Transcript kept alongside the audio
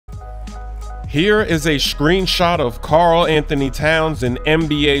Here is a screenshot of Karl-Anthony Towns in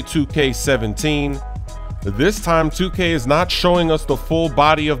NBA 2K17. This time 2K is not showing us the full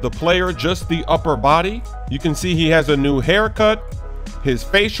body of the player, just the upper body. You can see he has a new haircut, his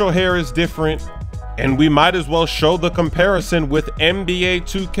facial hair is different, and we might as well show the comparison with NBA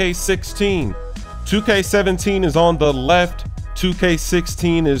 2K16. 2K17 is on the left,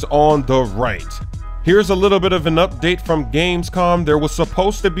 2K16 is on the right. Here's a little bit of an update from Gamescom. There was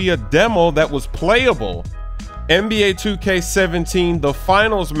supposed to be a demo that was playable. NBA 2K17, the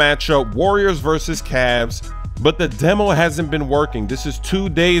finals matchup, Warriors versus Cavs, but the demo hasn't been working. This is 2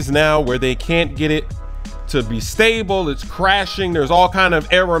 days now where they can't get it to be stable. It's crashing. There's all kind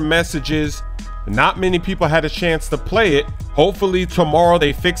of error messages. Not many people had a chance to play it. Hopefully tomorrow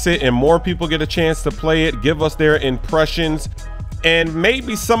they fix it and more people get a chance to play it, give us their impressions. And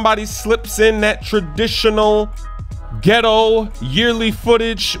maybe somebody slips in that traditional ghetto yearly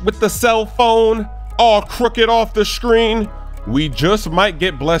footage with the cell phone all crooked off the screen. We just might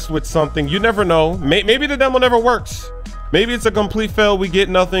get blessed with something. You never know. Maybe the demo never works. Maybe it's a complete fail, we get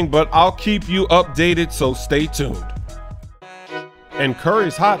nothing, but I'll keep you updated, so stay tuned. And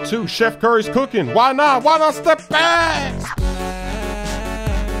Curry's hot too. Chef Curry's cooking. Why not? Why not step back?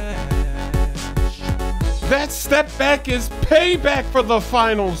 That step back is payback for the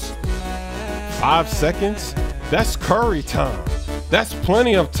finals. 5 seconds? That's Curry time. That's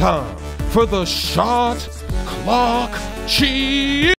plenty of time for the shot clock cheese.